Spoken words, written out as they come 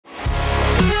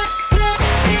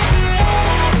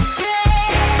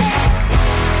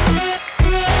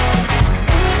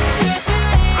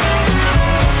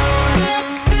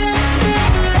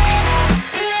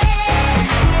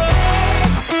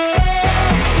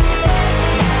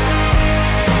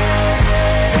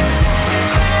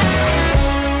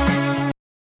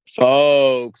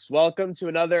Folks, welcome to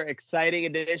another exciting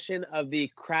edition of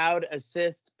the Crowd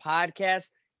Assist podcast.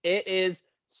 It is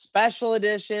special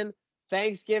edition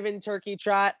Thanksgiving turkey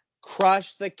trot,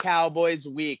 crush the Cowboys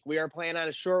week. We are playing on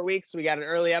a short week, so we got an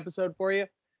early episode for you.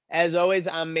 As always,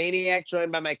 I'm Maniac,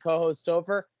 joined by my co-host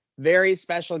Topher. Very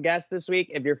special guest this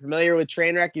week. If you're familiar with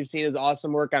Trainwreck, you've seen his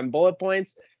awesome work on Bullet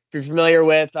Points. If you're familiar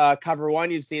with Cover One,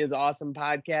 you've seen his awesome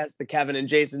podcast, The Kevin and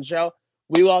Jason Show.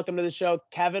 We welcome to the show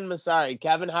Kevin Masari.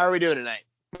 Kevin, how are we doing tonight?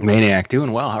 Maniac,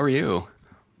 doing well. How are you?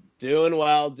 Doing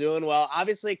well.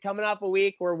 Obviously, coming off a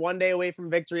week, we're one day away from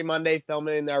Victory Monday,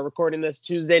 recording this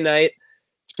Tuesday night.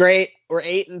 It's great. We're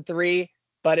 8-3,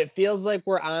 but it feels like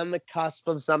we're on the cusp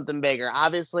of something bigger.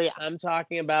 Obviously, I'm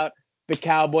talking about the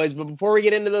Cowboys, but before we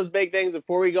get into those big things,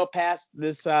 before we go past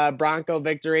this Bronco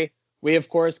victory, we, of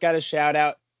course, got to shout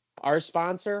out our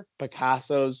sponsor,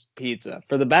 Picasso's Pizza.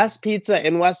 For the best pizza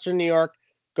in Western New York,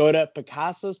 go to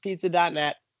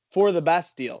picassospizza.net for the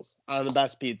best deals on the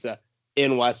best pizza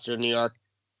in Western New York.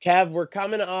 Kev, we're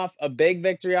coming off a big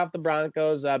victory off the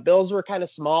Broncos. Bills were kind of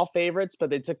small favorites, but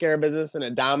they took care of business in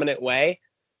a dominant way.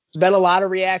 There's been a lot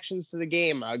of reactions to the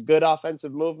game. Good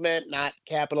offensive movement, not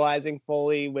capitalizing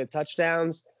fully with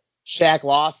touchdowns. Shaq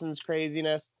Lawson's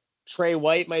craziness. Trey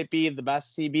White might be the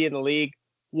best CB in the league.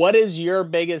 What is your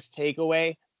biggest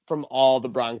takeaway from all the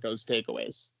Broncos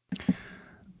takeaways?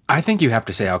 I think you have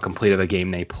to say how complete of a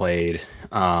game they played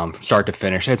from start to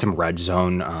finish. They had some red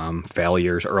zone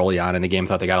failures early on in the game.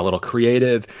 Thought they got a little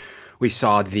creative. We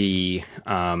saw the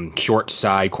short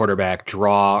side quarterback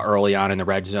draw early on in the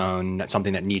red zone. That's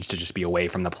something that needs to just be away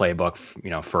from the playbook,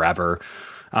 forever.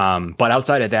 But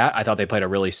outside of that, I thought they played a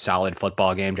really solid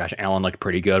football game. Josh Allen looked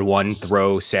pretty good. One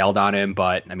throw sailed on him,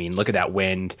 but I mean, look at that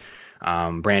wind.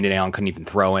 Brandon Allen couldn't even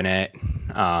throw in it.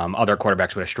 Other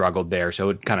quarterbacks would have struggled there,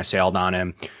 so it kind of sailed on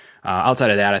him. Outside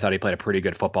of that, I thought he played a pretty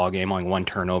good football game, only one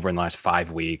turnover in the last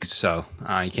 5 weeks, so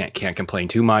you can't complain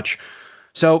too much.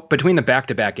 So between the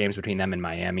back-to-back games between them and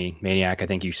Miami, Maniac, I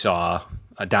think you saw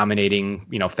a dominating,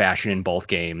 fashion in both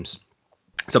games.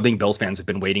 Something Bills fans have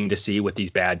been waiting to see with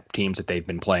these bad teams that they've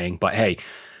been playing. But hey,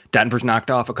 Denver's knocked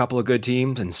off a couple of good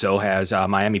teams, and so has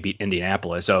Miami beat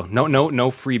Indianapolis. So no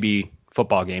freebie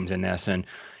football games in this, and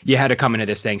you had to come into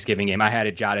this Thanksgiving game. I had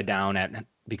it jotted down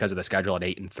because of the schedule at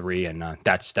 8-3, and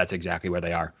that's exactly where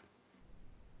they are.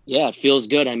 Yeah, it feels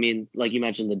good. I mean, like you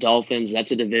mentioned, the Dolphins,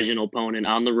 that's a divisional opponent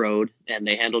on the road, and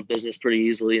they handled business pretty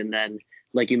easily. And then,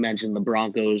 like you mentioned, the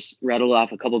Broncos rattled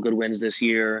off a couple good wins this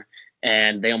year,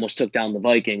 and they almost took down the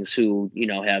Vikings, who,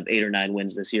 have 8 or 9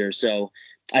 wins this year. So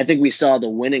I think we saw the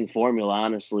winning formula,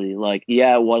 honestly. Like,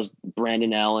 yeah, it was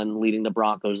Brandon Allen leading the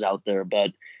Broncos out there,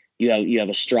 but you have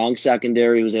a strong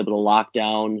secondary who was able to lock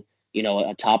down,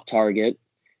 a top target.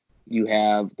 You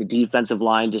have the defensive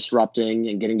line disrupting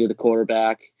and getting to the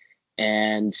quarterback.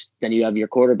 And then you have your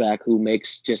quarterback who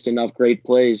makes just enough great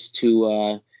plays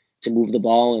to move the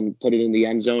ball and put it in the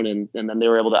end zone. And then they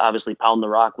were able to obviously pound the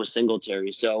rock with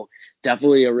Singletary. So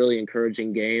definitely a really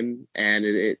encouraging game. And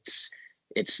it's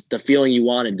the feeling you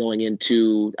wanted going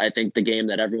into, I think, the game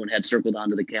that everyone had circled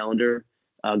onto the calendar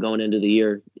going into the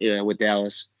year with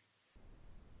Dallas.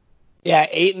 Yeah,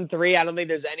 8-3. I don't think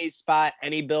there's any spot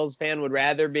any Bills fan would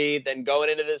rather be than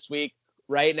going into this week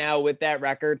right now with that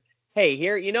record. Hey,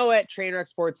 here, you know what? Trainwreck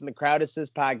Sports and the Crowd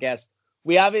Assist podcast,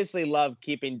 we obviously love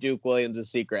keeping Duke Williams a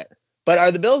secret. But are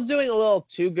the Bills doing a little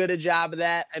too good a job of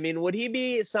that? I mean, would he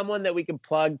be someone that we could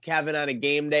plug Kevin on a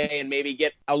game day and maybe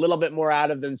get a little bit more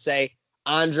out of than, say,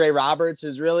 Andre Roberts,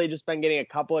 who's really just been getting a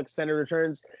couple extended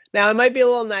returns? Now, it might be a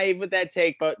little naive with that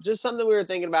take, but just something we were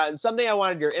thinking about and something I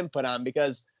wanted your input on,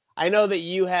 because I know that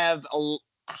you have a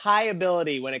high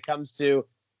ability when it comes to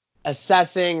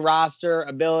assessing roster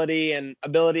ability and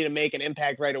ability to make an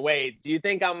impact right away. Do you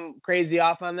think I'm crazy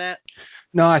off on that?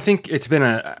 No, I think it's been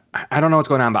I don't know what's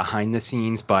going on behind the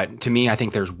scenes, but to me, I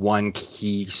think there's one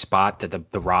key spot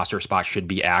that the roster spot should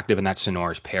be active, and that's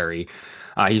Sonoris Perry.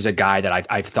 He's a guy that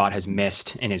I've thought has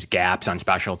missed in his gaps on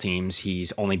special teams.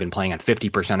 He's only been playing on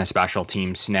 50% of special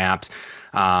team snaps.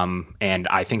 And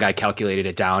I think I calculated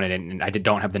it down, and I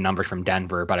don't have the numbers from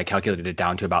Denver, but I calculated it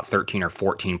down to about 13 or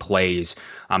 14 plays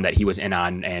that he was in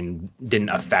on and didn't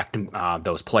affect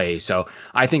those plays. So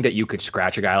I think that you could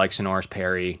scratch a guy like Sonoris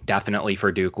Perry, definitely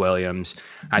for Duke Williams.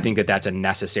 I think that that's a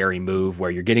necessary move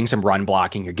where you're getting some run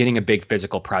blocking, you're getting a big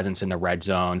physical presence in the red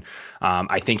zone.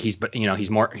 I think he's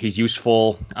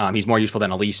useful. He's more useful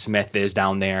than Elise Smith is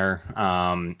down there.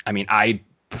 I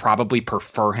probably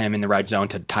prefer him in the red zone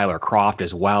to Tyler Kroft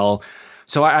as well.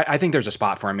 So I think there's a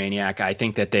spot for a Maniac. I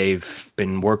think that they've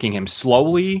been working him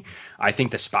slowly. I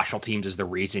think the special teams is the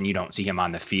reason you don't see him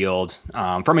on the field.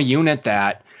 From a unit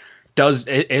that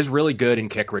is really good in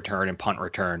kick return and punt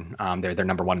return. They're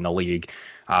number one in the league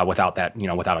without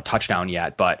a touchdown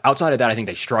yet. But outside of that, I think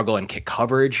they struggle in kick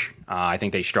coverage. I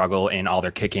think they struggle in all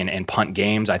their kick in and punt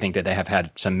games. I think that they have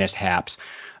had some mishaps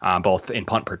both in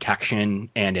punt protection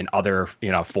and in other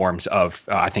forms of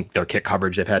I think their kick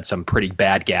coverage. They've had some pretty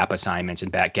bad gap assignments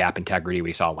and bad gap integrity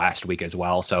we saw last week as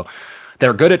well. So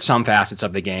they're good at some facets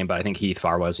of the game, but I think Heath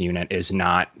Farwell's unit is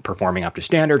not performing up to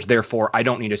standards. Therefore, I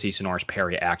don't need to see Sonoris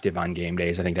Perry active on game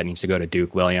days. I think that needs to go to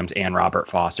Duke Williams, and Robert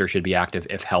Foster should be active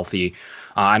if healthy.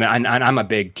 And I'm a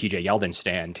big TJ Yeldon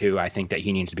stan, too. I think that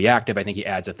he needs to be active. I think he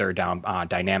adds a third down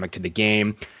dynamic to the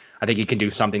game. I think he can do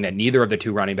something that neither of the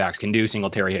two running backs can do.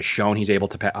 Singletary has shown he's able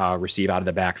to receive out of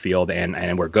the backfield,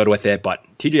 and we're good with it. But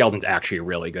TJ Yeldon's actually a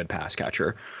really good pass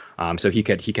catcher. So he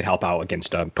could help out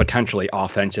against a potentially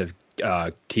offensive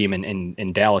team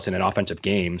in Dallas in an offensive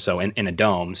game, so in a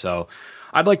dome. So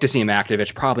I'd like to see him active.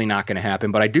 It's probably not going to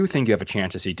happen, but I do think you have a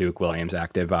chance to see Duke Williams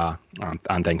active on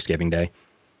Thanksgiving Day.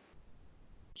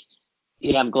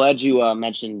 Yeah, I'm glad you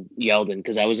mentioned Yeldon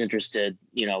because I was interested,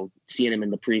 seeing him in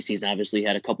the preseason. Obviously, he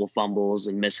had a couple fumbles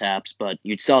and mishaps, but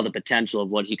you saw the potential of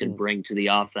what he could bring to the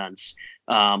offense.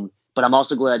 But I'm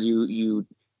also glad you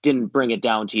didn't bring it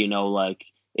down to,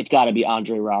 it's got to be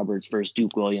Andre Roberts versus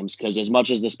Duke Williams because as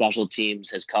much as the special teams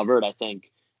has covered, I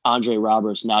think Andre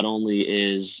Roberts not only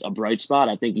is a bright spot,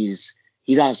 I think he's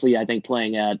honestly, I think,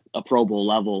 playing at a Pro Bowl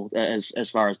level as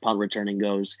far as punt returning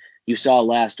goes. You saw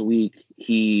last week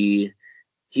he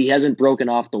hasn't broken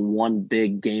off the one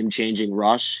big game-changing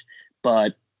rush,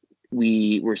 but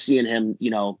we were seeing him,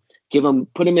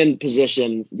 put him in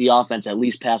position, the offense at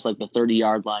least past like the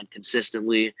 30-yard line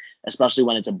consistently, especially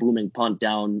when it's a booming punt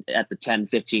down at the 10,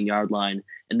 15-yard line.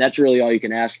 And that's really all you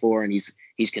can ask for. And he's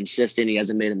consistent. He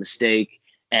hasn't made a mistake.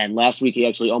 And last week he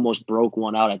actually almost broke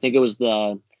one out. I think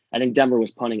Denver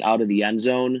was punting out of the end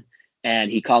zone,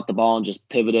 and he caught the ball and just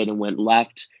pivoted and went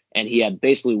left. And he had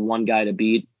basically one guy to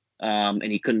beat. And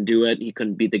he couldn't do it. He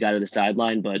couldn't beat the guy to the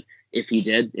sideline. But if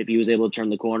he was able to turn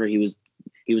the corner, he was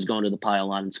going to the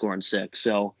pylon and scoring 6.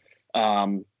 So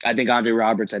I think Andre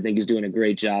Roberts, he's doing a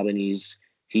great job. And he's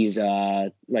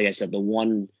like I said, the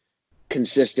one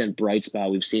consistent bright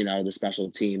spot we've seen out of the special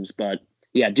teams. But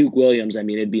yeah, Duke Williams,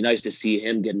 it'd be nice to see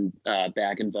him getting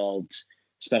back involved,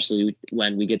 especially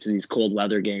when we get to these cold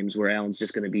weather games where Allen's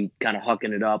just going to be kind of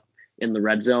hucking it up in the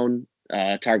red zone.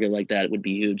 A target like that would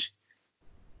be huge.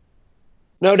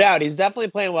 No doubt. He's definitely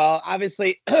playing well.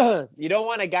 Obviously, you don't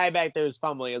want a guy back there who's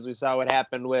fumbling, as we saw what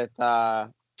happened with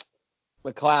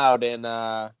McLeod in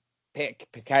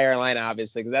Carolina,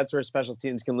 obviously, because that's where special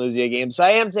teams can lose you a game. So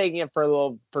I am taking it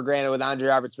for granted with Andre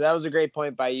Roberts, but that was a great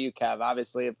point by you, Kev.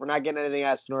 Obviously, if we're not getting anything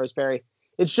out of Sonoris Perry,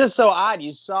 it's just so odd.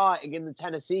 You saw in the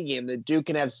Tennessee game that Duke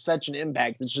can have such an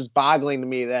impact. It's just boggling to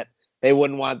me that they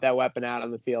wouldn't want that weapon out on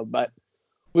the field. But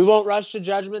we won't rush to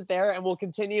judgment there, and we'll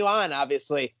continue on,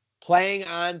 obviously. Playing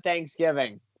on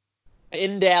Thanksgiving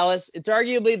in Dallas. It's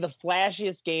arguably the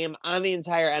flashiest game on the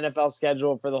entire NFL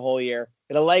schedule for the whole year.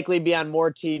 It'll likely be on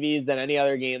more TVs than any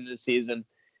other game this season.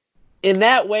 In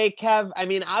that way, Kev,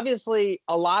 obviously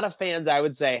a lot of fans, I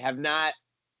would say, have not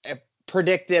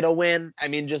predicted a win.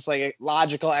 Just like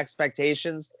logical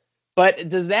expectations. But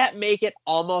does that make it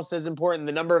almost as important?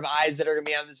 The number of eyes that are going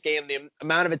to be on this game, the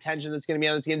amount of attention that's going to be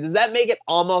on this game, does that make it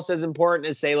almost as important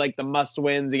as, say, like the must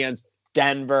wins against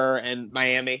Denver and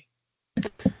Miami?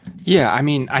 Yeah,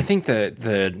 I think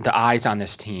the eyes on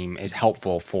this team is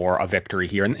helpful for a victory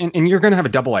here. And you're going to have a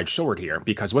double-edged sword here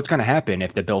because what's going to happen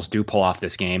if the Bills do pull off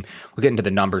this game, we'll get into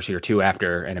the numbers here too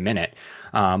after in a minute.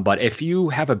 But if you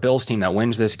have a Bills team that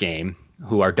wins this game,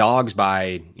 who are dogs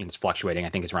by, it's fluctuating, I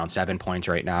think it's around 7 points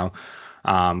right now,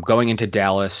 Going into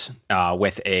Dallas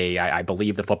with I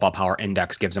believe the Football Power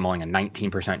Index gives them only a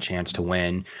 19% chance to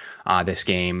win this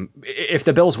game. If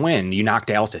the Bills win, you knock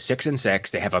Dallas to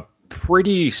 6-6. They have a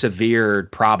pretty severe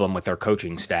problem with their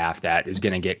coaching staff that is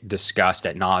going to get discussed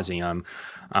ad nauseum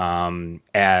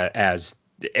as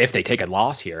if they take a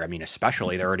loss here. I mean,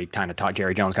 especially they're already kind of taught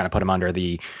Jerry Jones kind of put him under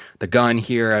the gun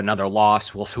here. Another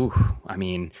loss will, I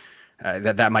mean,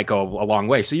 that might go a long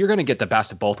way. So you're going to get the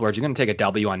best of both worlds. You're going to take a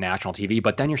W on national TV,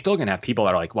 but then you're still going to have people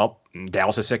that are like, well,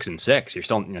 Dallas is 6-6. You're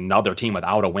still another team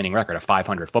without a winning record, a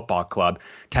 500 football club.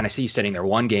 Tennessee sitting there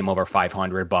one game over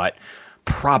 500, but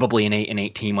probably an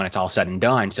 8-8 team when it's all said and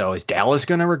done. So is Dallas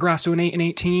going to regress to an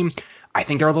 8-8 team? I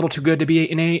think they're a little too good to be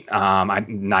 8-8.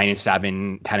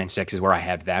 9-7, 10-6 is where I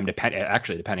have them.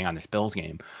 Depending on this Bills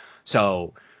game.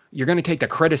 So you're going to take the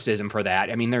criticism for that.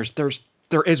 I mean, there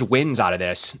is wins out of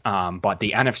this, but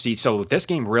the NFC. So this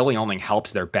game really only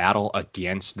helps their battle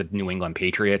against the New England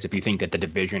Patriots. If you think that the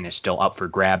division is still up for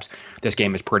grabs, this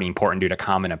game is pretty important due to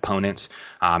common opponents,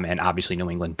 and obviously New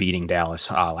England beating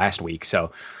Dallas last week.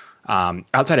 So.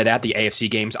 Outside of that, the AFC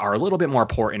games are a little bit more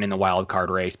important in the wild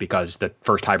card race because the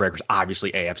first tiebreaker is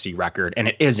obviously AFC record, and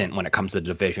it isn't when it comes to the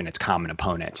division. It's common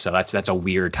opponents, so that's a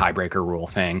weird tiebreaker rule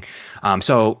thing.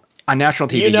 So on national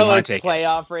TV, you know it's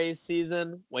playoff race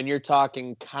season when you're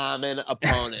talking common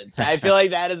opponents. I feel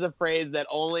like that is a phrase that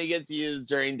only gets used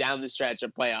during down the stretch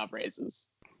of playoff races.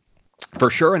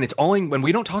 For sure, and it's only when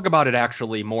we don't talk about it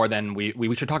actually more than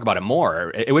we should talk about it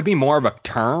more. It would be more of a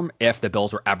term if the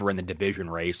Bills were ever in the division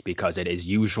race because it is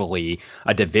usually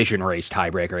a division race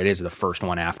tiebreaker. It is the first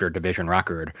one after division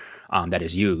record that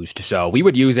is used. So we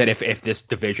would use it if this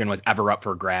division was ever up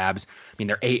for grabs. I mean,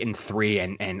 they're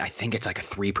 8-3, and I think it's like a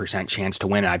 3% chance to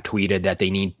win. And I've tweeted that they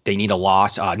need a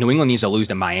loss. New England needs to lose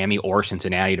to Miami or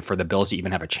Cincinnati for the Bills to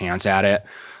even have a chance at it.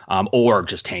 Or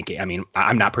just tanking. I mean,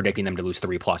 I'm not predicting them to lose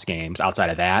 3+ games outside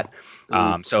of that.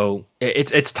 So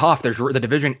it's tough. The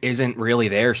division isn't really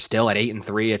there still at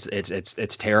 8-3.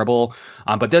 It's terrible.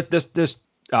 But this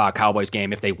Cowboys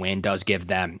game, if they win, does give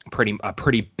them a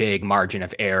pretty big margin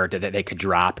of error that they could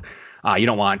drop. You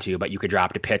don't want to, but you could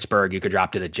drop to Pittsburgh. You could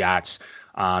drop to the Jets.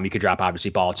 You could drop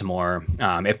obviously Baltimore.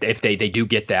 If they do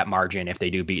get that margin, if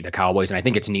they do beat the Cowboys, and I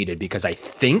think it's needed because I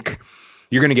think.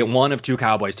 You're going to get one of two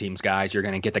Cowboys teams, guys. You're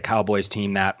going to get the Cowboys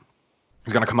team that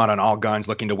is going to come out on all guns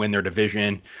looking to win their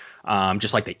division,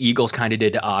 just like the Eagles kind of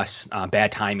did to us,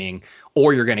 bad timing.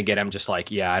 Or you're going to get them just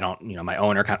like, yeah, I don't, my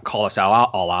owner kind of call us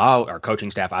all out. Our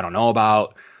coaching staff, I don't know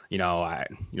about.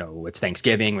 It's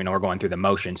Thanksgiving. We know we're going through the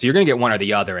motion. So you're going to get one or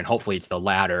the other, and hopefully it's the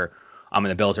latter. And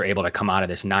the Bills are able to come out of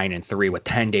this 9-3 with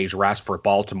 10 days rest for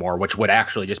Baltimore, which would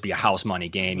actually just be a house money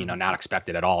game, not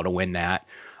expected at all to win that.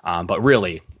 But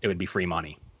really, it would be free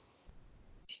money.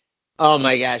 Oh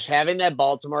my gosh, having that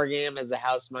Baltimore game as a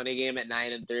house money game at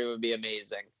 9-3 would be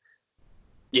amazing.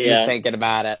 Yeah, just thinking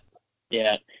about it.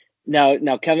 Yeah.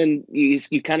 Now, Kevin, you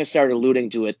kind of started alluding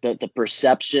to it. The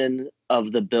perception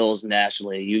of the Bills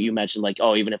nationally. You mentioned like,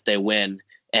 oh, even if they win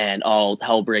and all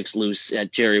hell breaks loose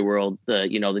at Jerry World,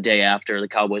 the day after the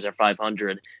Cowboys are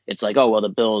 500, it's like, oh well, the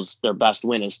Bills, their best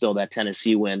win is still that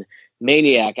Tennessee win.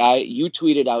 Maniac, you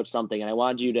tweeted out something, and I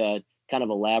wanted you to kind of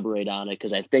elaborate on it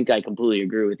because I think I completely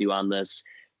agree with you on this.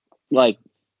 Like,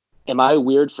 am I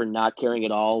weird for not caring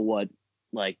at all what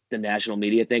like the national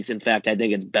media thinks? In fact, I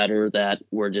think it's better that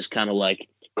we're just kind of like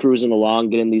cruising along,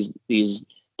 getting these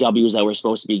W's that we're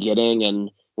supposed to be getting,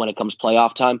 and when it comes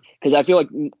playoff time, because I feel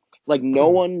like no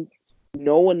one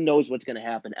knows what's going to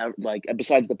happen. Like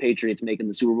besides the Patriots making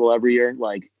the Super Bowl every year,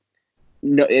 like.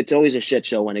 No, it's always a shit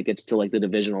show when it gets to like the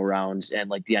divisional rounds and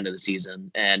like the end of the season.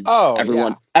 And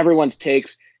everyone's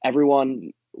takes,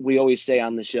 we always say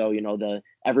on the show,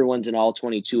 everyone's an all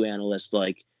 22 analyst,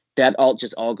 like that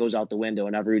all goes out the window,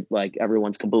 and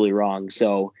everyone's completely wrong.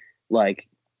 So like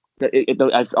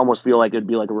I almost feel like it'd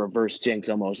be like a reverse jinx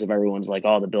almost if everyone's like,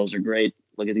 oh, the Bills are great.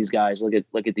 Look at these guys. Look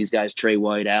at these guys, Trey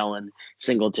White, Allen,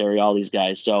 Singletary, all these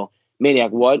guys. So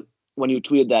Maniac, when you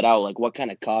tweeted that out, like what kind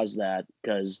of caused that?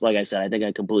 Because like I said, I think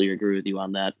I completely agree with you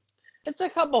on that. It's a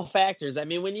couple factors. I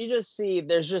mean, when you just see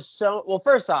there's just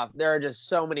first off, there are just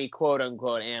so many quote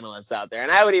unquote analysts out there.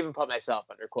 And I would even put myself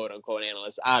under quote unquote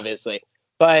analysts, obviously.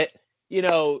 But,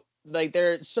 like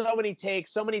there are so many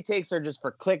takes are just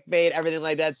for clickbait, everything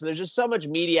like that. So there's just so much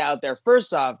media out there,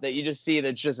 first off, that you just see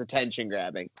that's just attention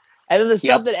grabbing. And then the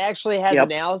stuff that actually has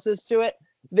analysis to it,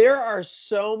 there are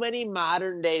so many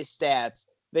modern day stats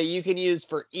that you can use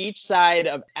for each side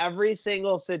of every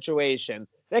single situation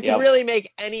that can really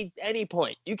make any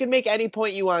point. You can make any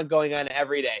point you want going on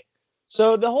every day.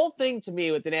 So the whole thing to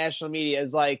me with the national media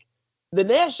is like, the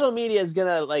national media is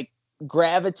going to like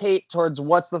gravitate towards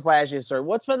what's the flashiest story.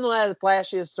 What's been the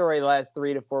flashiest story the last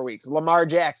 3 to 4 weeks? Lamar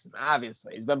Jackson,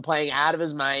 obviously. He's been playing out of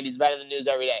his mind. He's been in the news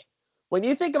every day. When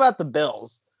you think about the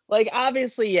Bills, like,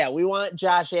 obviously, yeah, we want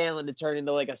Josh Allen to turn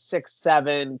into like a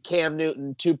 6'7", Cam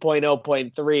Newton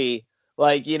 2.0.3,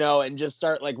 like, you know, and just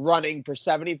start like running for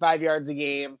 75 yards a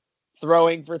game,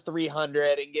 throwing for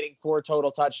 300 and getting 4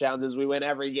 total touchdowns as we win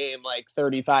every game like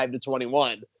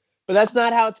 35-21. But that's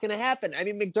not how it's going to happen. I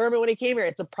mean, McDermott, when he came here,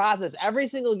 it's a process. Every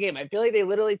single game, I feel like they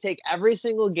literally take every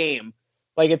single game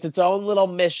like it's its own little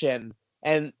mission,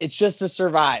 and it's just to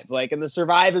survive. Like, and the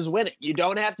survive is winning. You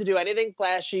don't have to do anything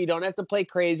flashy. You don't have to play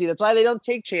crazy. That's why they don't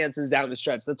take chances down the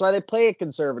stretch. That's why they play it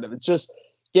conservative. It's just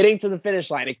getting to the finish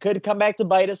line. It could come back to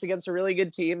bite us against a really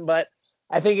good team, but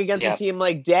I think against a team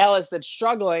like Dallas that's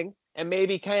struggling and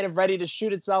maybe kind of ready to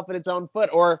shoot itself in its own foot,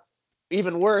 or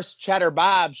even worse, Cheddar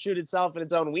Bob shoot itself in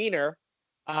its own wiener.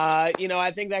 You know,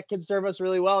 I think that could serve us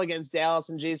really well against Dallas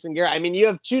and Jason Garrett. I mean, you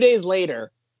have 2 days later,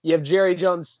 you have Jerry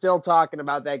Jones still talking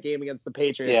about that game against the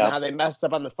Patriots and how they messed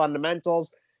up on the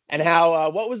fundamentals, and how,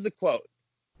 what was the quote?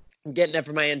 I'm getting it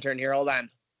from my intern here. Hold on.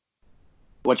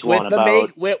 Which one?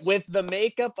 With the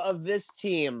makeup of this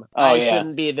team, I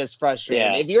shouldn't be this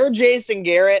frustrated. If you're Jason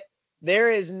Garrett,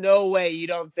 there is no way you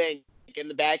don't think in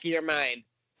the back of your mind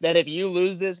that if you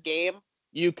lose this game,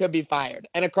 you could be fired.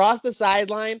 And across the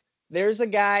sideline, there's a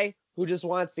guy who just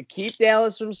wants to keep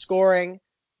Dallas from scoring,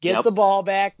 get the ball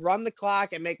back, run the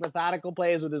clock, and make methodical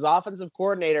plays with his offensive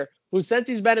coordinator, who, since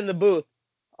he's been in the booth,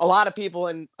 a lot of people,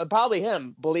 and probably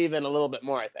him, believe in a little bit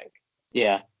more, I think.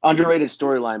 Yeah. Underrated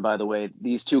storyline, by the way.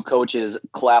 These 2 coaches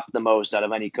clap the most out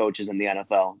of any coaches in the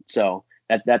NFL. So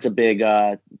that's a big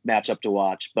matchup to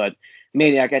watch. But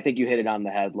Maniac, I think you hit it on the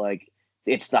head. Like,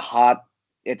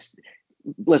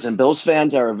 listen, Bills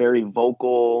fans are very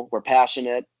vocal. We're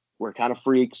passionate. We're kind of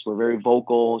freaks. We're very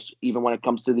vocal, even when it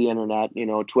comes to the internet, you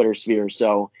know, Twitter sphere.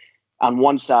 So on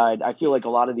one side, I feel like a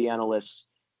lot of the analysts,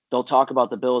 they'll talk about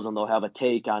the Bills and they'll have a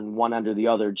take on one end or the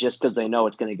other just because they know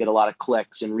it's going to get a lot of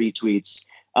clicks and retweets.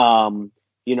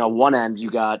 You know, one end,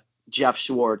 you got Jeff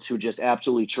Schwartz, who just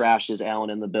absolutely trashes Allen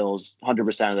and the Bills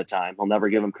 100% of the time. I'll never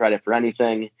give him credit for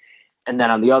anything. And then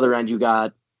on the other end, you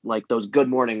got like those Good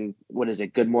Morning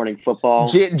Football.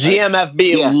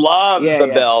 GMFB loves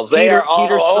the Bills. They are all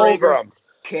over them.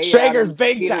 Schrager's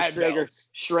big time.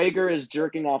 Schrager is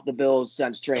jerking off the Bills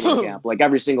since training camp. Like,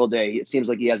 every single day, it seems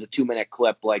like he has a 2-minute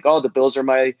clip. Like, oh, the Bills are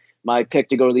my pick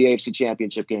to go to the AFC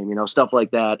Championship game. You know, stuff like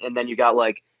that. And then you got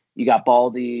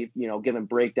Baldy, you know, giving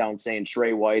breakdowns saying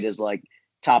Trey White is like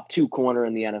top 2 corner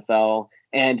in the NFL.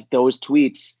 And those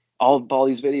tweets, all of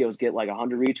Baldy's videos get like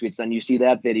 100 retweets. Then you see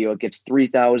that video, it gets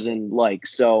 3,000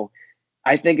 likes. So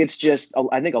I think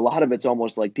a lot of it's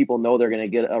almost like people know they're going to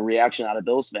get a reaction out of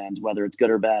Bills fans, whether it's good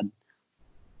or bad.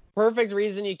 Perfect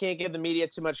reason you can't give the media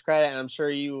too much credit, and I'm sure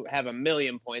you have a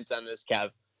million points on this, Kev.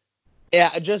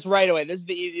 Yeah, just right away. This is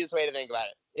the easiest way to think about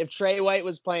it. If Trey White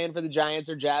was playing for the Giants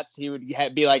or Jets, he would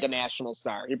be like a national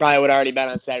star. He probably would have already been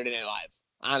on Saturday Night Live.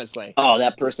 Honestly. Oh,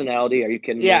 that personality? Are you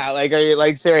kidding me? Yeah, like, are you,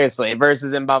 like, seriously?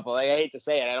 Versus in Buffalo, like, I hate to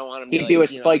say it, I don't want him to. He'd be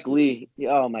with Spike Lee.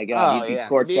 Oh my God, he'd be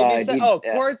courtside.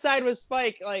 Courtside with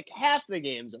Spike, like half the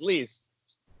games at least.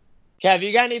 Kev,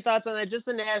 you got any thoughts on that? Just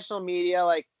the national media,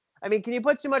 like, I mean, can you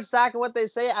put too much stock in what they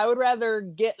say? I would rather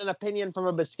get an opinion from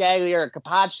a Biscaglia or a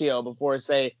Capaccio before,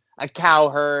 say, a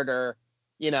Cowherd or,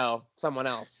 you know, someone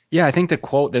else. Yeah, I think the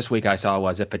quote this week I saw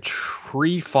was, if a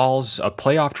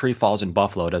playoff tree falls in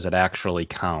Buffalo, does it actually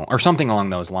count? Or something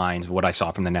along those lines, what I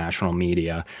saw from the national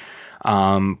media.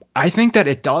 I think that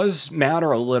it does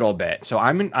matter a little bit. So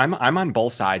I'm on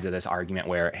both sides of this argument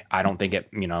where I don't think it,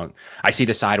 you know, I see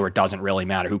the side where it doesn't really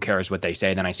matter. Who cares what they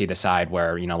say? Then I see the side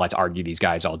where, you know, let's argue these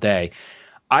guys all day.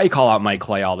 I call out Mike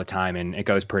Clay all the time, and it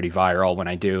goes pretty viral when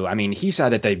I do. I mean, he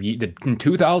said that in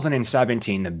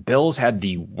 2017, the Bills had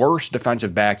the worst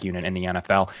defensive back unit in the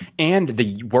NFL and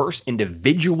the worst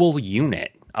individual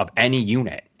unit of any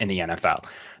unit in the NFL.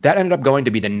 That ended up going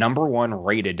to be the number 1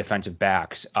 rated defensive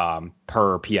backs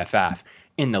per PFF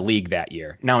in the league that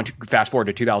year. Now, fast forward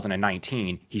to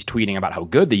 2019, he's tweeting about how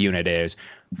good the unit is.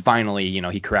 Finally, you know,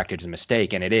 he corrected his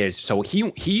mistake, and it is. So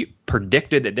he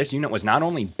predicted that this unit was not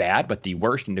only bad, but the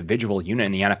worst individual unit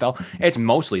in the NFL. It's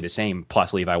mostly the same,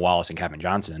 plus Levi Wallace and Kevin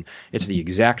Johnson. It's the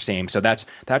exact same. So that's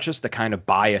just the kind of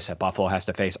bias that Buffalo has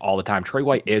to face all the time. Trey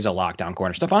White is a lockdown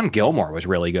corner. Stephon Gilmore was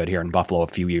really good here in Buffalo a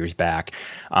few years back.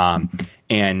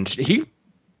 And he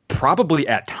probably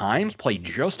at times played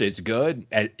just as good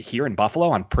here in Buffalo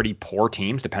on pretty poor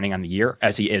teams, depending on the year,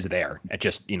 as he is there. It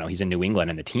just, you know, he's in New England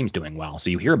and the team's doing well, so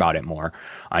you hear about it more,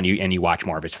 and you watch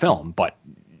more of his film. But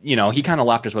he kind of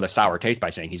left us with a sour taste by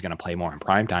saying he's going to play more in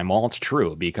primetime. Well, it's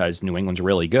true because New England's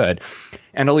really good.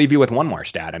 And I'll leave you with one more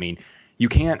stat. I mean,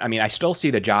 I still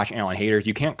see the Josh Allen haters.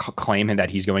 You can't claim him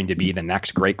that he's going to be the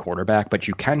next great quarterback, but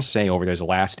you can say over those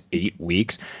last 8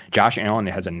 weeks, Josh Allen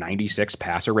has a 96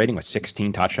 passer rating with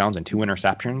 16 touchdowns and 2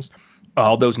 interceptions.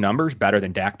 All those numbers better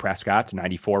than Dak Prescott's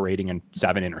 94 rating and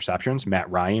 7 interceptions, Matt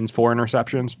Ryan's 4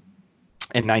 interceptions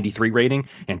and 93 rating,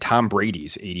 and Tom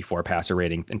Brady's 84 passer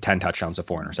rating and 10 touchdowns to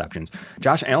 4 interceptions.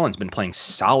 Josh Allen's been playing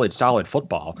solid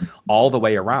football all the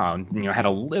way around. Had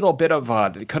a little bit of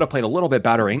could have played a little bit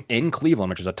better in Cleveland,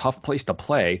 which is a tough place to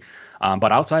play.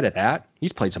 But outside of that,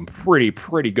 he's played some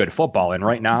pretty good football. And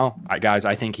right now, guys,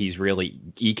 I think he's really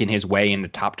eking his way in the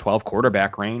top 12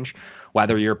 quarterback range,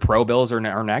 whether you're pro Bills or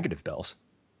negative Bills.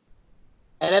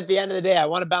 And at the end of the day, I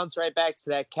want to bounce right back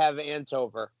to that Kev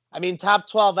Antover. I mean, top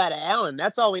 12 out of Allen.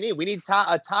 That's all we need. We need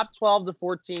a top 12 to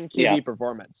 14 QB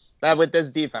performance with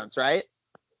this defense, right?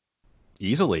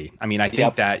 Easily. I mean, I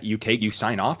think that you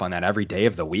sign off on that every day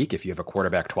of the week. If you have a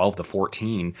quarterback 12 to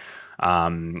 14,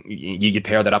 you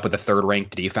pair that up with the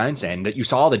third-ranked defense, and that you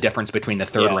saw the difference between the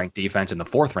third-ranked defense and the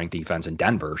fourth-ranked defense in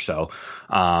Denver. So,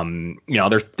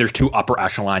 there's 2 upper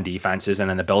echelon defenses, and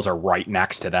then the Bills are right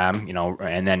next to them.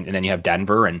 And then you have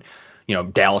Denver and.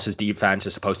 Dallas's defense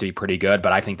is supposed to be pretty good,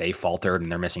 but I think they faltered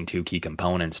and they're missing 2 key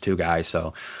components, 2 guys.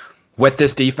 So with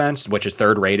this defense, which is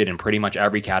third rated in pretty much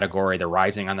every category, they're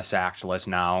rising on the sacks list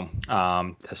now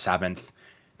to 7th.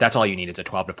 That's all you need is a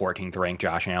 12 to 14th ranked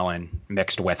Josh Allen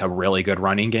mixed with a really good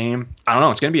running game. I don't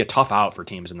know. It's going to be a tough out for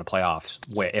teams in the playoffs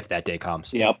if that day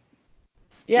comes. Yep.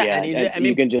 Yeah.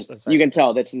 You can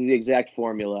tell that's the exact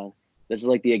formula. This is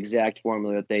like the exact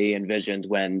formula that they envisioned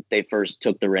when they first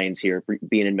took the reins here,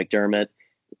 being in McDermott.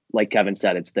 Like Kevin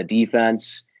said, it's the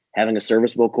defense, having a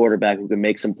serviceable quarterback who can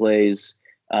make some plays,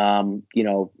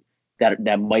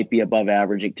 that might be above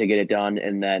average to get it done,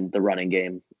 and then the running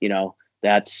game.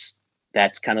 That's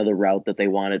kind of the route that they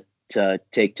wanted to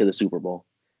take to the Super Bowl,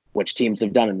 which teams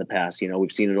have done in the past.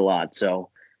 We've seen it a lot. So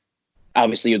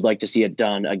obviously you'd like to see it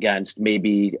done against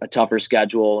maybe a tougher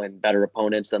schedule and better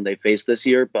opponents than they faced this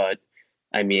year, but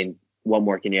I mean, what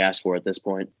more can you ask for at this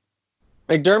point?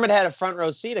 McDermott had a front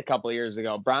row seat a couple of years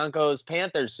ago. Broncos,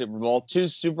 Panthers Super Bowl, 2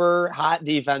 super hot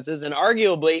defenses, and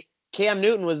arguably Cam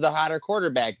Newton was the hotter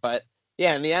quarterback. But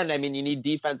yeah, in the end, I mean, you need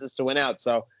defenses to win out.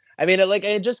 So, I mean,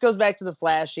 it just goes back to the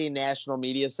flashy national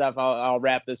media stuff. I'll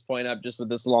wrap this point up just with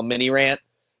this little mini rant.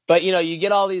 But, you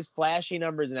get all these flashy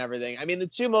numbers and everything. I mean, the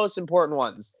 2 most important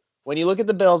ones, when you look at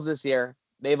the Bills this year,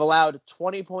 they've allowed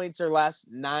 20 points or less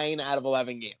 9 out of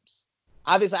 11 games.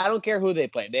 Obviously, I don't care who they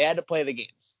played. They had to play the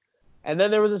games. And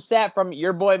then there was a stat from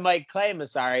your boy Mike Clay,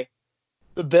 Masari.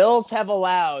 The Bills have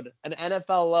allowed an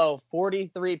NFL low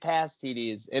 43 pass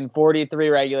TDs in 43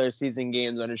 regular season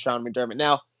games under Sean McDermott.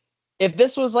 Now, if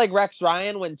this was like Rex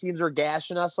Ryan when teams were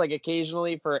gashing us like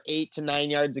occasionally for 8 to 9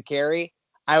 yards a carry,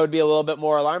 I would be a little bit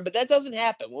more alarmed. But that doesn't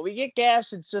happen. When we get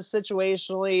gashed, it's just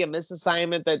situationally a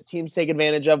misassignment that teams take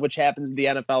advantage of, which happens at the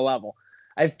NFL level.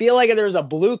 I feel like if there was a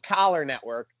blue-collar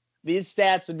network, these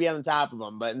stats would be on the top of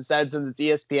them, but instead, since it's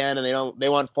ESPN and they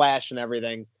want flash and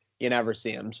everything, you never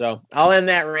see them. So I'll end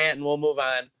that rant and we'll move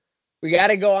on. We got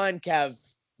to go on, Kev.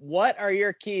 What are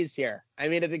your keys here? I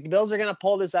mean, if the Bills are going to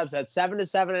pull this upset, 7 to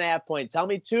 7.5 points, tell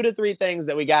me 2 to 3 things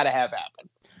that we got to have happen.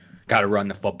 Got to run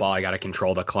the football. I got to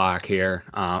control the clock here.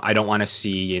 I don't want to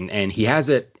see, and he has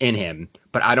it in him,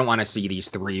 but I don't want to see these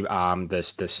 3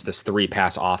 this 3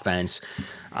 pass offense.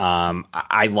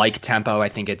 I like tempo. I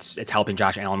think it's helping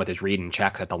Josh Allen with his read and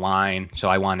checks at the line. So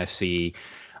I want to see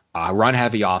run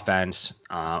heavy offense.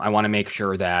 I want to make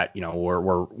sure that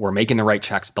we're making the right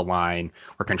checks at the line.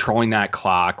 We're controlling that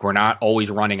clock. We're not always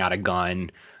running out of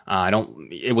gun.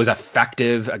 It was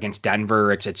effective against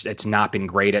Denver. It's not been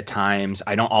great at times.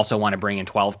 I don't also want to bring in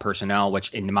 12 personnel,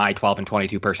 which in my 12 and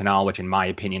 22 personnel, which in my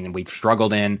opinion we've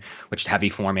struggled in, which is heavy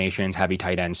formations, heavy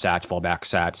tight end sets, fullback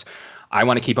sets. I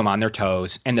want to keep them on their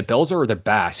toes. And the Bills are the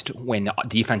best when the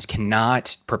defense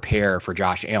cannot prepare for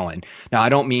Josh Allen. Now, I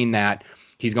don't mean that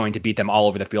he's going to beat them all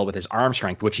over the field with his arm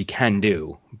strength, which he can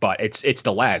do, but it's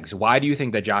the legs. Why do you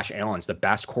think that Josh Allen's the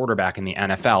best quarterback in the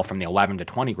NFL from the 11 to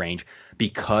 20 range?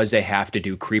 Because they have to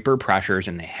do creeper pressures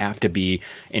and they have to be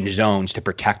in zones to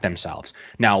protect themselves.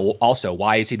 Now, also,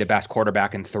 why is he the best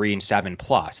quarterback in 3 and 7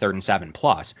 plus, 3rd and 7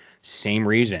 plus? Same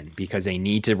reason, because they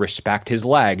need to respect his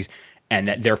legs and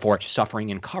that therefore it's suffering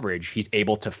in coverage. He's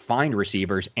able to find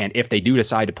receivers, and if they do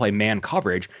decide to play man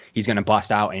coverage, he's going to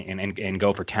bust out and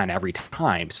go for 10 every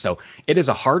time. So it is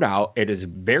a hard out. It is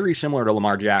very similar to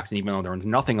Lamar Jackson, even though they're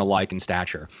nothing alike in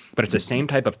stature. But it's the same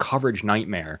type of coverage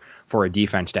nightmare for a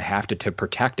defense to have to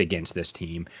protect against this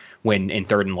team when in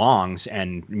third and longs.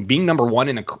 And being number one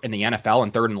in the NFL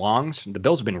in third and longs, the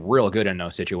Bills have been real good in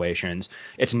those situations.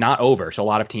 It's not over. So a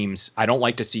lot of teams, I don't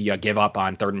like to see give up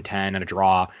on 3rd and 10 and a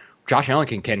draw. Josh Allen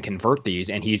can convert these,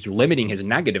 and he's limiting his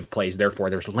negative plays. Therefore,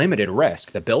 there's limited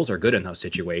risk. The Bills are good in those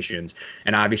situations,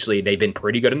 and obviously they've been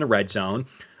pretty good in the red zone,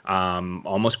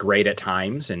 almost great at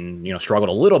times, and struggled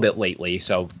a little bit lately.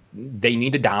 So they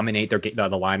need to dominate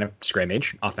the line of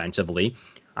scrimmage offensively.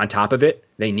 On top of it,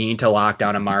 they need to lock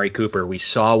down Amari Cooper. We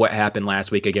saw what happened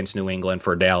last week against New England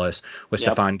for Dallas with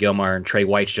Stephon Gilmore, and Trey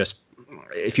White's just,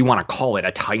 if you want to call it,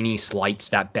 a tiny slight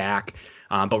step back.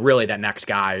 But really, that next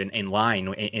guy in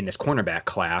line in this cornerback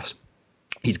class,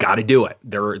 he's got to do it.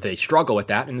 They struggle with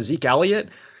that. And Zeke Elliott,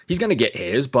 he's going to get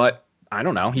his, but I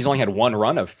don't know. He's only had one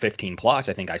run of 15 plus,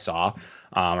 I think I saw,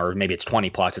 or maybe it's 20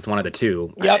 plus. It's one of the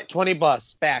two. Yep, 20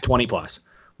 plus. Facts. 20 plus.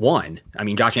 One. I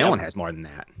mean, Josh Allen has more than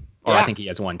that, or I think he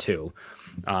has one too.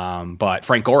 But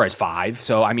Frank Gore has 5.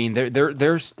 So I mean,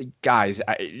 there's guys.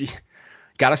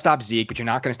 Got to stop Zeke, but you're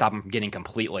not going to stop him from getting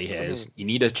completely his. You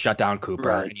need to shut down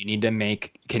Cooper, and you need to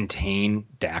contain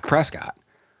Dak Prescott.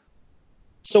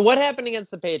 So what happened against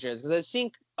the Patriots? Because I've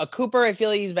seen a Cooper, I feel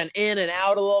like he's been in and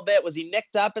out a little bit. Was he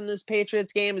nicked up in this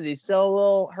Patriots game? Is he still a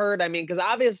little hurt? I mean, because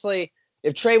obviously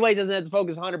if Trey White doesn't have to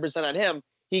focus 100% on him,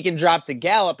 he can drop to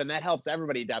Gallup, and that helps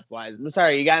everybody depth-wise. I'm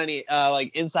sorry, you got any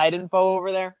inside info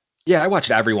over there? Yeah, I watched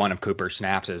every one of Cooper's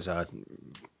snaps as a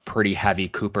pretty heavy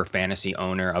Cooper fantasy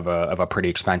owner of a pretty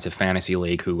expensive fantasy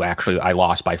league, who actually I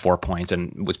lost by 4 points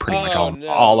and was pretty much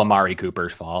all Amari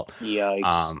Cooper's fault.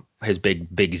 Yikes. His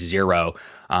big zero.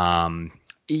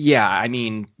 Yeah, I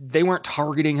mean, they weren't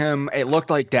targeting him. It looked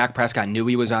like Dak Prescott knew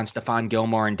he was on Stephon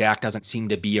Gilmore, and Dak doesn't seem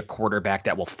to be a quarterback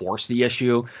that will force the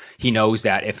issue. He knows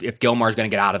that if Gilmore's going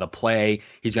to get out of the play,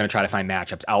 he's going to try to find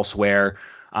matchups elsewhere.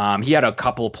 He had a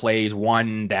couple plays,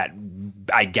 one that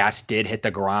I guess did hit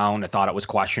the ground. I thought it was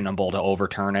questionable to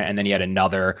overturn it. And then he had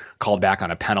another called back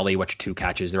on a penalty, which 2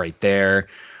 catches right there.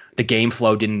 The game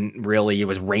flow it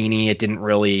was rainy. It didn't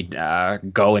really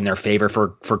go in their favor for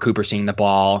Cooper seeing the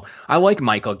ball. I like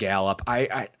Michael Gallup.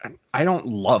 I don't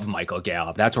love Michael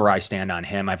Gallup. That's where I stand on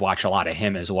him. I've watched a lot of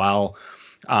him as well.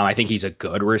 I think he's a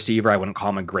good receiver. I wouldn't call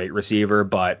him a great receiver,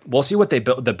 but we'll see what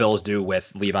the Bills do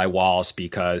with Levi Wallace,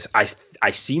 because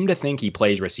I seem to think he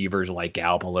plays receivers like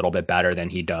Gallup a little bit better than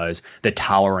he does the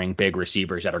towering big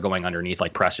receivers that are going underneath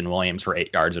like Preston Williams for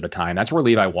 8 yards at a time. That's where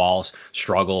Levi Wallace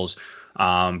struggles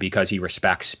because he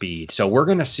respects speed. So we're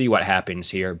going to see what happens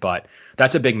here, but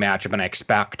that's a big matchup, and I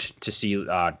expect to see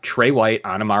Trey White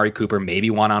on Amari Cooper, maybe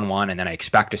one-on-one, and then I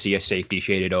expect to see a safety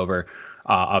shaded over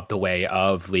of the way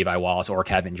of Levi Wallace or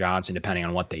Kevin Johnson, depending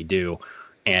on what they do,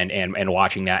 and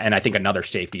watching that. And I think another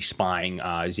safety spying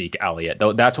Zeke Elliott.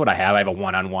 Though that's what I have. I have a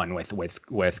one-on-one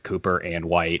with Cooper and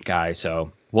White, guys.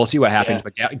 So we'll see what happens.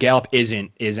 Yeah. But Gallup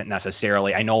isn't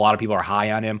necessarily. I know a lot of people are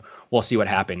high on him. We'll see what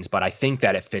happens. But I think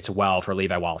that it fits well for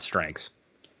Levi Wallace's strengths.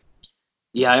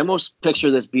 Yeah, I almost picture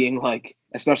this being like,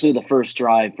 especially the first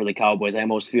drive for the Cowboys, I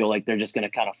almost feel like they're just going to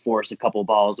kind of force a couple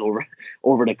balls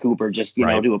over to Cooper, just, you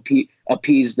know, to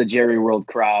appease the Jerry World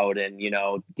crowd and, you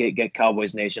know, get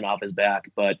Cowboys Nation off his back.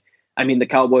 But, I mean, the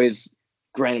Cowboys,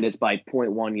 granted, it's by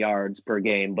 0.1 yards per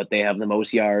game, but they have the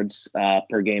most yards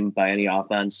per game by any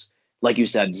offense. Like you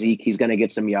said, Zeke, he's going to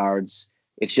get some yards.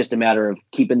 It's just a matter of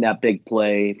keeping that big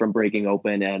play from breaking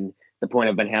open. And the point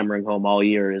I've been hammering home all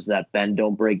year is that bend,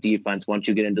 don't break defense once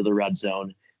you get into the red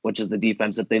zone, which is the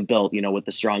defense that they've built, you know, with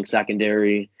the strong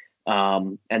secondary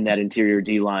and that interior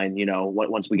D line, you know,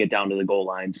 once we get down to the goal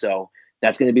line. So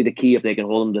that's going to be the key if they can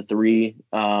hold them to 3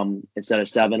 instead of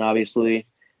 7, obviously.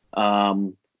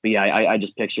 But yeah, I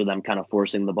just picture them kind of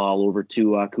forcing the ball over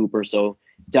to Cooper. So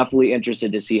definitely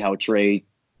interested to see how Trey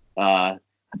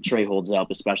holds up,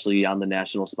 especially on the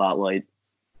national spotlight.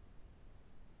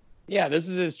 Yeah, this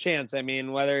is his chance. I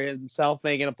mean, whether himself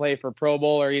making a play for Pro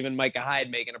Bowl or even Micah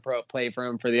Hyde making a play for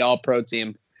him for the All-Pro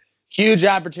team. Huge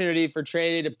opportunity for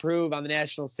Trey to prove on the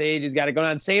national stage. He's got to go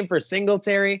on. Same for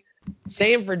Singletary.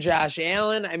 Same for Josh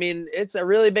Allen. I mean, it's a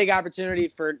really big opportunity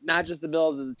for not just the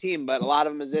Bills as a team, but a lot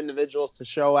of them as individuals to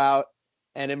show out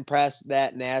and impress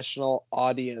that national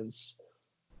audience.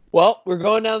 Well, we're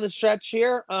going down the stretch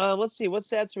here. Let's see. What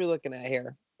stats are we looking at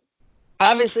here?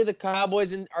 Obviously, the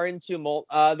Cowboys are in tumult.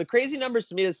 The crazy numbers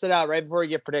to me that stood out right before we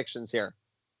get predictions here.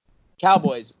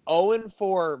 Cowboys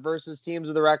 0-4 versus teams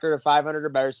with a record of 500 or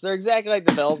better. So they're exactly like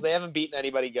the Bills. They haven't beaten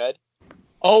anybody good.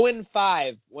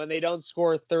 0-5 when they don't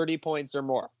score 30 points or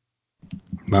more.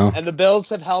 Well, And the Bills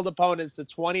have held opponents to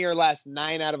 20 or less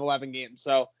 9 out of 11 games.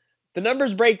 So the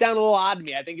numbers break down a little odd to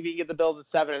me. I think if you get the Bills at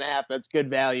 7.5, that's good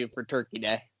value for Turkey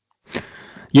Day.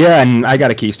 yeah, and I got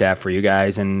a key stat for you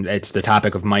guys, and it's the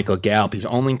topic of Michael Gallup. He's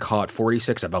only caught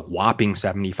 46 of a whopping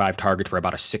 75 targets for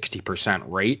about a 60%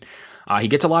 rate. He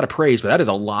gets a lot of praise, but that is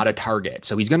a lot of targets.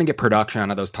 So he's going to get production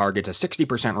out of those targets. A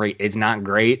 60% rate is not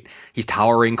great. He's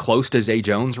towering close to Zay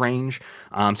Jones range.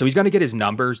 So he's going to get his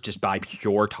numbers just by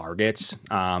pure targets.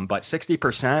 But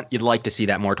 60%, you'd like to see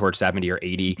that more towards 70 or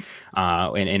 80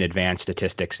 in advanced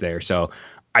statistics there. So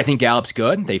I think Gallup's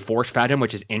good. They force fed him,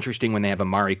 which is interesting when they have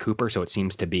Amari Cooper. So it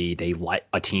seems to be they let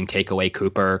a team take away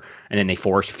Cooper and then they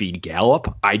force feed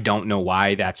Gallup. I don't know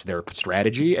why that's their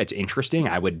strategy. It's interesting.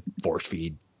 I would force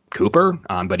feed Cooper,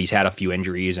 but he's had a few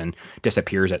injuries and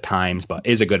disappears at times, but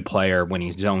is a good player when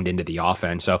he's zoned into the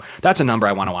offense. So that's a number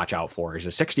I want to watch out for, is a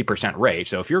 60% rate.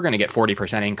 So if you're going to get 40%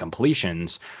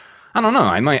 incompletions, I don't know.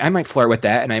 I might flirt with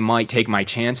that, and I might take my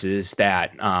chances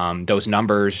that those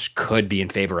numbers could be in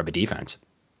favor of a defense.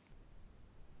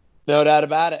 No doubt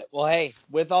about it. Well, hey,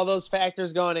 with all those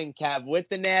factors going in, Kev, with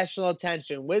the national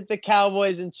attention, with the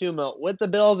Cowboys in tumult, with the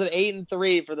Bills at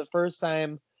 8-3 for the first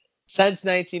time since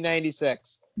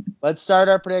 1996. Let's start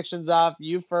our predictions off.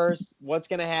 You first. What's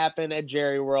going to happen at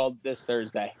Jerry World this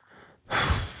Thursday?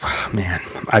 Man,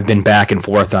 I've been back and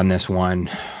forth on this one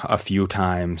a few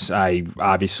times. I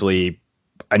obviously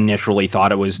initially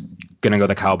thought it was going to go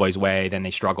the Cowboys' way. Then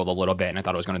they struggled a little bit, and I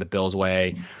thought it was going to the Bills'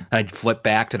 way. Then I'd flip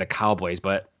back to the Cowboys.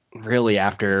 But really,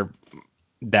 after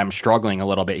them struggling a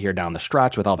little bit here down the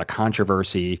stretch with all the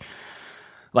controversy,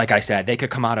 like I said, they could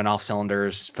come out on all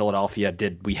cylinders. Philadelphia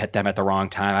we hit them at the wrong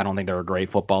time. I don't think they're a great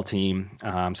football team.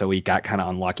 So we got kind of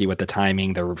unlucky with the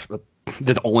timing. They're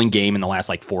the only game in the last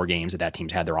 4 games that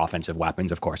team's had their offensive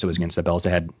weapons. Of course, it was against the Bills. They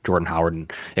had Jordan Howard and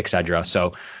et cetera.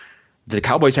 So the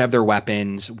Cowboys have their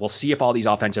weapons. We'll see if all these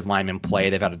offensive linemen play.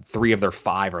 They've had 3 of their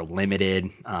 5 are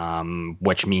limited,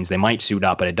 which means they might suit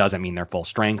up, but it doesn't mean they're full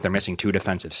strength. They're missing 2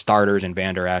 defensive starters in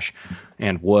Van Der Esch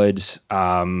and Woods.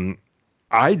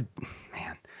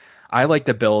 I like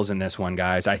the Bills in this one,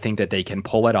 guys. I think that they can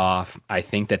pull it off. I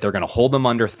think that they're going to hold them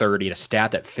under 30, a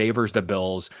stat that favors the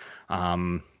Bills.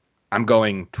 I'm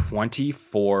going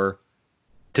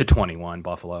 24-21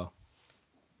 Buffalo.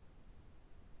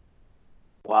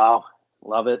 Wow.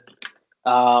 Love it.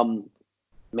 Man,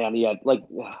 yeah,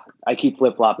 I keep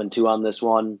flip-flopping too on this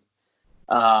one.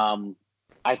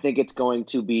 I think it's going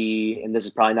to be, and this is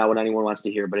probably not what anyone wants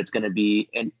to hear, but it's going to be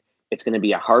a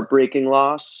heartbreaking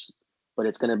loss, but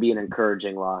it's going to be an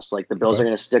encouraging loss. The Bills are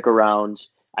going to stick around.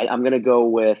 I'm going to go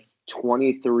with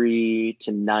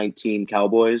 23-19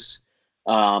 Cowboys.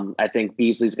 I think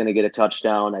Beasley's going to get a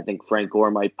touchdown. I think Frank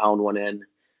Gore might pound one in.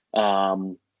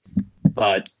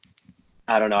 But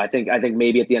I don't know. I think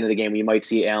maybe at the end of the game, you might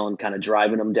see Allen kind of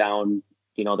driving them down.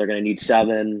 They're going to need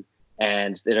 7,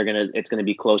 and it's going to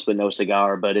be close but no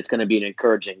cigar, but it's going to be an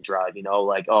encouraging drive,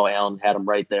 Allen had him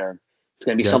right there. It's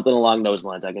going to be something along those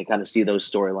lines. I can kind of see those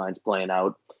storylines playing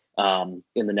out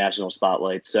in the national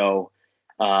spotlight. So,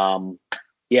 obviously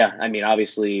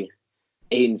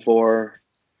 8-4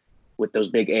 with those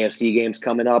big AFC games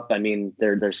coming up.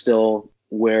 They're still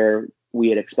where we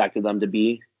had expected them to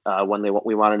be when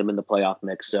we wanted them in the playoff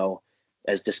mix. So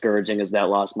as discouraging as that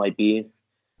loss might be,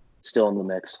 still in the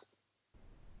mix.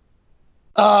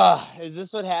 Is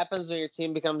this what happens when your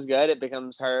team becomes good? It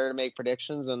becomes harder to make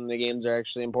predictions when the games are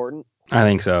actually important? I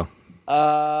think so.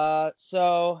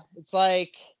 So it's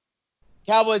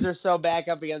Cowboys are so back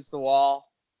up against the wall.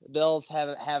 The Bills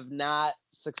have not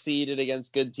succeeded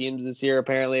against good teams this year,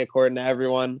 apparently, according to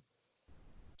everyone.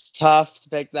 It's tough to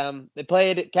pick them. They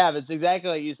played Kev. It's exactly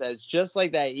like you said. It's just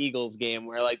like that Eagles game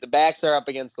where the backs are up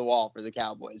against the wall for the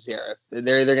Cowboys here. If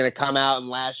they're either going to come out and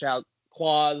lash out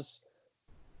claws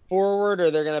forward, or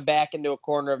they're going to back into a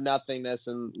corner of nothingness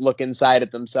and look inside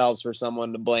at themselves for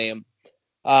someone to blame.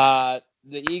 The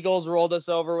Eagles rolled us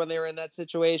over when they were in that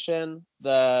situation.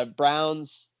 The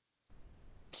Browns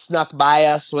snuck by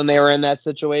us when they were in that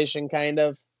situation, kind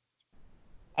of.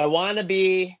 I want to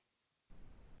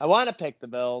pick the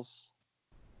Bills.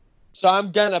 So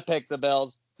I'm going to pick the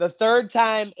Bills. The third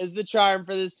time is the charm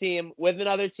for this team with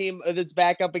another team that's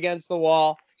back up against the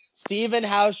wall. Steven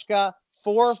Hauschka,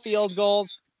 4 field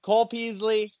goals. Cole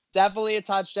Beasley, definitely a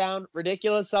touchdown.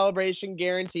 Ridiculous celebration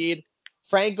guaranteed.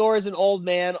 Frank Gore is an old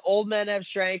man. Old men have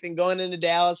strength, and going into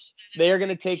Dallas, they are going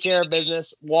to take care of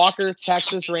business. Walker,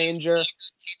 Texas Ranger.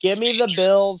 Give me the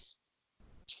Bills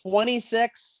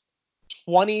 26-21.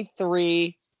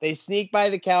 23. They sneak by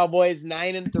the Cowboys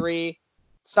 9-3.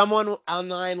 Someone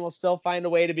online will still find a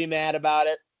way to be mad about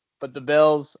it, but the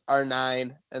Bills are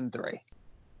 9-3.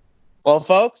 Well,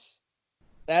 folks,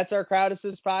 that's our Crowd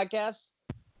Assist podcast.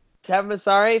 Kevin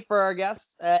Massari for our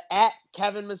guest at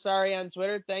Kevin Massari on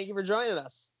Twitter. Thank you for joining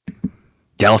us.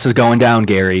 Dallas is going down,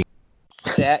 Gary.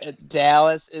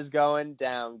 Dallas is going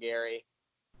down, Gary.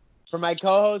 For my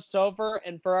co-host Topher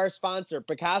and for our sponsor,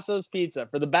 Picasso's Pizza.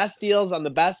 For the best deals on the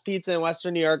best pizza in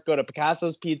Western New York, go to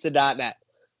picassospizza.net.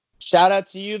 Shout out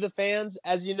to you, the fans.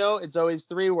 As you know, it's always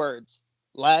 3 words.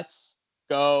 Let's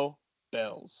go,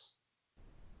 Bills.